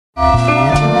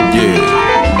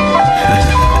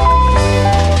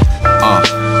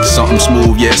Something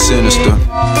smooth yet sinister,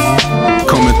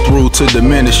 coming through to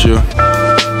diminish you,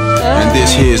 and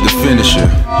this here's the finisher.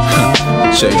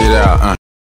 Check it out.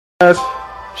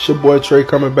 It's your boy Trey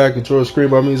coming back into your screen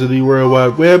by means of the World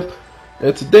Wide Web.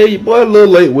 And today, your boy a little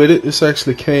late with it. This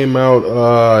actually came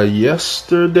out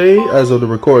yesterday, as of the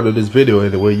recording of this video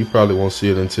anyway. You probably won't see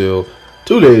it until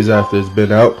 2 days after it's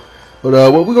been out.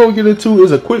 But what we're going to get into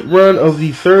is a quick run of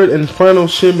the third and final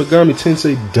Shin Megami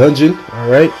Tensei dungeon.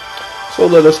 Alright, so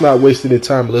let us not waste any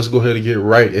time. Let's go ahead and get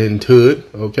right into it.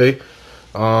 Okay.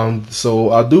 So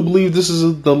I do believe this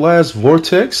is the last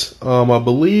vortex. I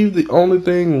believe the only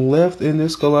thing left in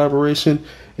this collaboration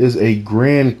is a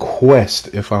grand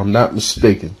quest, if I'm not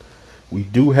mistaken. We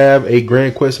do have a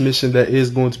grand quest mission that is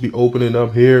going to be opening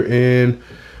up here, and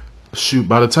shoot,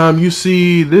 by the time you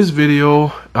see this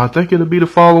video, I think it'll be the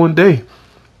following day.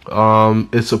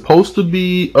 It's supposed to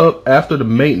be up after the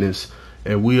maintenance,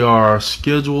 and we are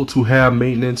scheduled to have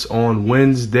maintenance on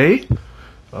Wednesday,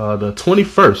 the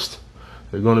 21st.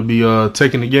 They're going to be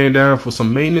taking the game down for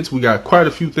some maintenance. We got quite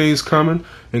a few things coming,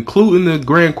 including the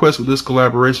grand quest with this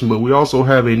collaboration, but we also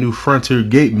have a new Frontier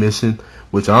Gate mission,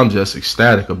 which I'm just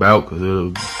ecstatic about because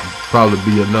it'll probably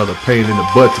be another pain in the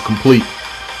butt to complete.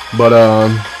 But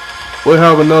we'll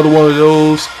have another one of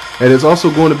those, and it's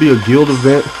also going to be a guild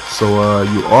event, so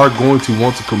you are going to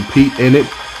want to compete in it.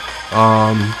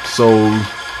 So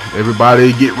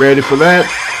everybody get ready for that.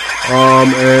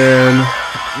 And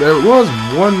there was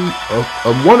one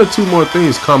or two more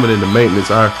things coming in the maintenance.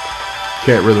 I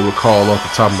can't really recall off the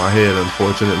top of my head,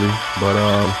 unfortunately, but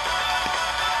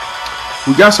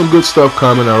we got some good stuff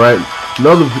coming. All right,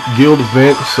 another guild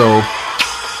event, so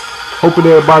hoping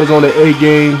everybody's on the A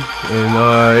game, and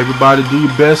everybody do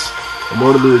your best in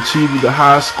order to achieve the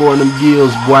highest score in them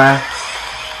guilds, boy.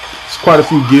 There's quite a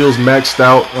few guilds maxed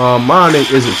out. Mine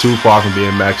isn't too far from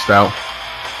being maxed out.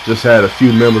 Just had a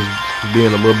few members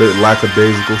being a little bit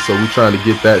lackadaisical, so we're trying to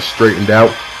get that straightened out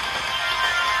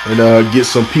and get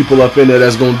some people up in there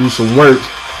that's gonna do some work.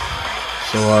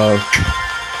 So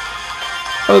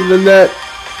other than that,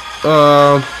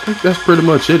 I think that's pretty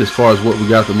much it as far as what we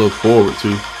got to look forward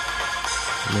to.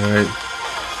 Alright,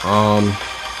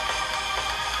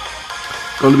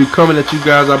 gonna be coming at you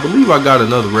guys. I believe I got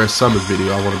another Red Summit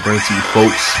video I want to bring to you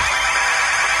folks.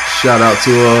 Shout out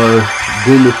to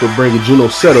Gumi for bringing Juno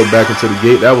Seto back into the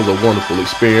gate. That was a wonderful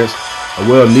experience, a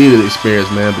well-needed experience,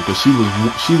 man, because she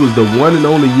was the one and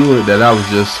only unit that I was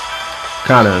just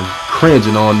kind of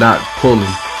cringing on not pulling.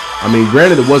 I mean,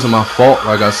 granted, it wasn't my fault.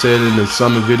 Like I said in the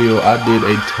summer video, I did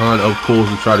a ton of pulls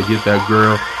to try to get that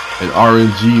girl, and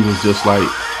RNG was just like,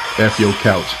 F your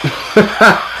couch.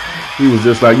 He was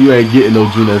just like, you ain't getting no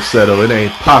Juno Seto. It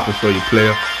ain't popping for you,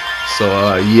 player. So,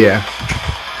 yeah.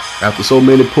 After so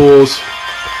many pulls,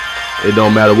 it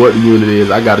don't matter what the unit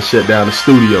is, I gotta shut down the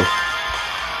studio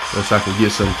unless I can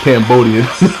get some Cambodian.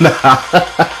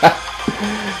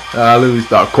 Let me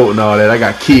start quoting all that. I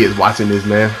got kids watching this,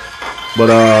 man.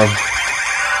 But I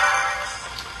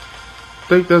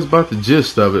think that's about the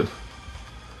gist of it.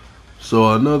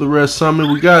 So another Red Summit.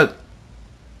 We got,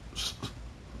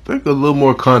 I think, a little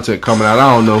more content coming out.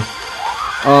 I don't know.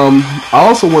 I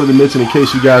also wanted to mention, in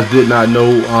case you guys did not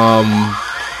know,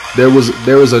 there was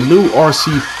a new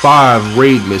RC5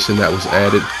 raid mission that was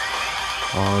added.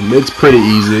 It's pretty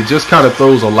easy. It just kind of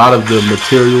throws a lot of the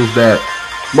materials that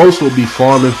most will be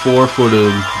farming for the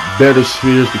better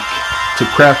spheres to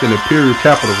craft an Imperial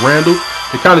Capital Randall.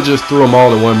 They kind of just threw them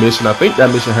all in one mission. I think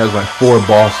that mission has like 4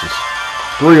 bosses,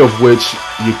 3 of which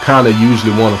you kind of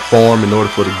usually want to farm in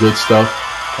order for the good stuff.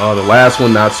 The last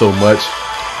one not so much.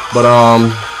 But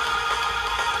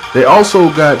they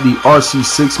also got the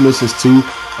RC6 missions too.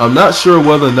 I'm not sure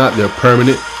whether or not they're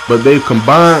permanent, but they've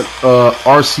combined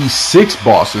RC6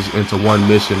 bosses into one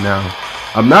mission now.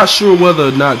 I'm not sure whether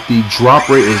or not the drop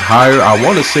rate is higher. I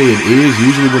want to say it is.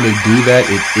 Usually when they do that,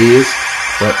 it is,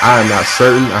 but I am not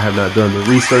certain. I have not done the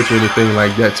research or anything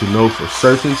like that to know for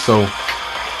certain. So,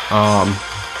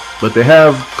 but they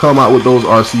have come out with those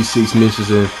RC6 missions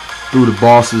and threw the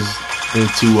bosses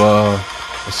into a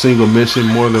single mission,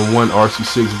 more than one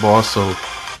RC6 boss. So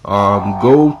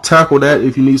go tackle that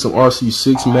if you need some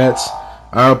RC6 mats.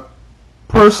 I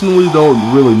personally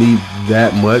don't really need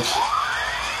that much,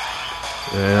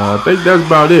 and I think that's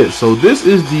about it. So this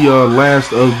is the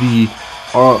last of the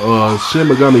Shin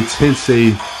Megami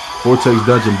Tensei Vortex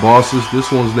Dungeon bosses.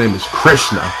 This one's name is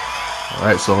Krishna.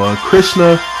 Alright, so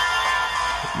Krishna,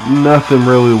 nothing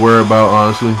really to worry about,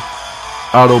 honestly.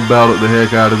 Auto battled the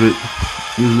heck out of it.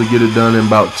 Usually get it done in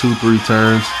about 2-3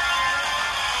 turns,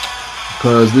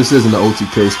 because this isn't an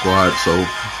OTK squad, so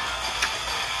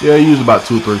Yeah, he used about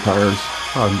 2 or 3 turns,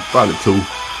 probably 2.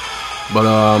 But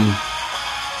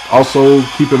also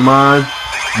keep in mind,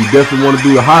 you definitely want to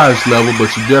do the highest level,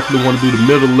 but you definitely want to do the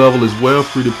middle level as well.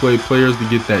 Free-to-play players to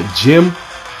get that gem.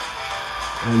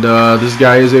 And this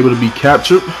guy is able to be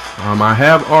captured. I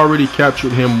have already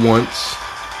captured him once,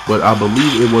 but I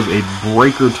believe it was a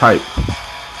breaker type.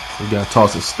 We got to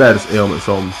toss a status ailment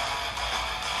on him.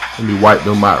 Let me wipe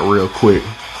them out real quick.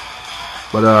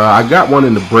 But I got one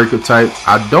in the breaker type.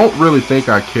 I don't really think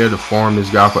I care to farm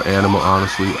this guy for animal,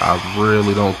 honestly. I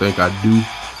really don't think I do.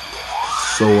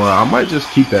 So I might just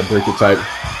keep that breaker type.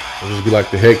 I'll just be like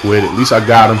the heck with it. At least I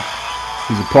got him.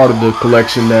 He's a part of the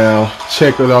collection now.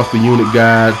 Check it off the unit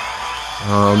guide.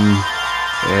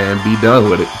 And be done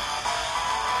with it.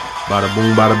 Bada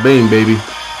boom, bada bing, baby.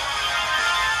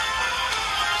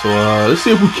 So let's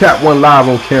see if we cap one live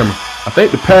on camera. I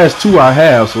think the past 2 I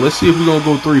have, so let's see if we're gonna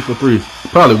go 3 for 3.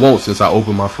 Probably won't since I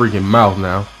opened my freaking mouth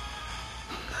now.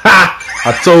 Ha!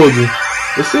 I told you.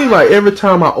 It seems like every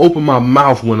time I open my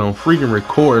mouth when I'm freaking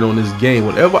recording on this game,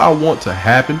 whatever I want to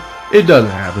happen, it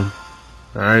doesn't happen.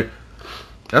 Alright?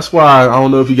 That's why, I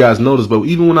don't know if you guys noticed, but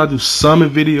even when I do summon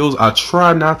videos, I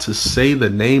try not to say the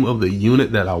name of the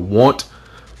unit that I want,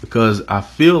 because I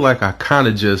feel like I kind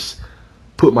of just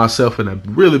put myself in a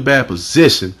really bad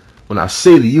position when I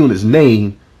say the unit's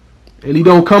name and he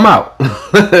don't come out.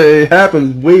 It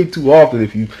happens way too often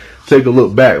if you take a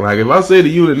look back. Like if I say the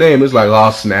unit name, it's like,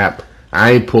 oh snap,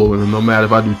 I ain't pulling him. No matter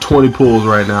if I do 20 pulls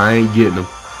right now, I ain't getting him.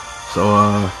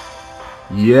 So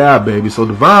yeah, baby. So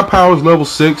Divine Powers level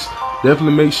 6.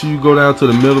 Definitely make sure you go down to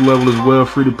the middle level as well.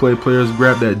 Free to play players,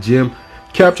 grab that gem.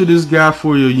 Capture this guy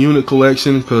for your unit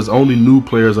collection, because only new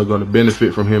players are going to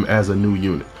benefit from him as a new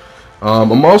unit.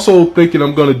 I'm also thinking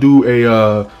I'm going to do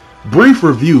a brief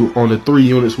review on the 3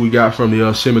 units we got from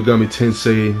the Shin Megami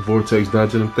Tensei Vortex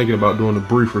Dungeon. I'm thinking about doing a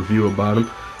brief review about them.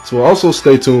 So also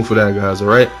stay tuned for that, guys,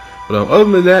 alright? But other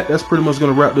than that, that's pretty much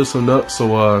going to wrap this one up.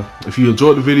 So if you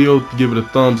enjoyed the video, give it a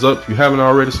thumbs up. If you haven't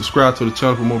already, subscribe to the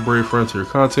channel for more Brave Frontier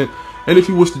content. And if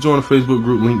you wish to join the Facebook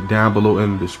group, link down below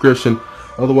in the description.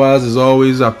 Otherwise, as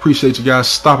always, I appreciate you guys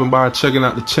stopping by, checking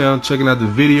out the channel, checking out the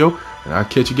video. And I'll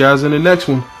catch you guys in the next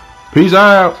one. Peace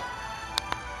out.